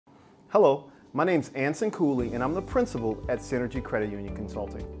Hello, my name's Anson Cooley and I'm the principal at Synergy Credit Union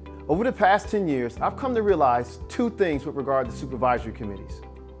Consulting. Over the past 10 years, I've come to realize two things with regard to supervisory committees.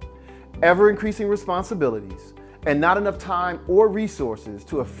 Ever-increasing responsibilities and not enough time or resources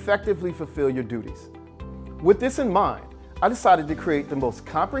to effectively fulfill your duties. With this in mind, I decided to create the most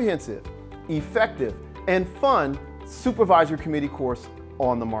comprehensive, effective, and fun supervisory committee course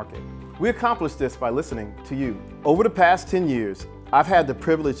on the market. We accomplished this by listening to you. Over the past 10 years, I've had the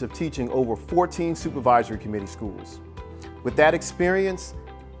privilege of teaching over 14 supervisory committee schools. With that experience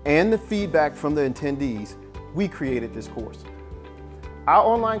and the feedback from the attendees, we created this course. Our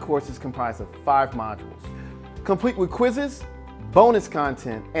online course is comprised of 5 modules, complete with quizzes, bonus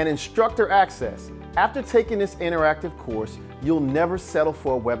content, and instructor access. After taking this interactive course, you'll never settle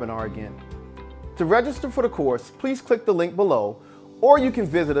for a webinar again. To register for the course, please click the link below, or you can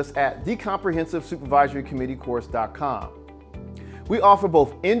visit us at thecomprehensivesupervisorycommitteecourse.com. We offer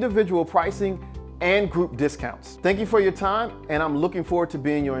both individual pricing and group discounts. Thank you for your time, and I'm looking forward to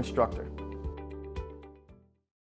being your instructor.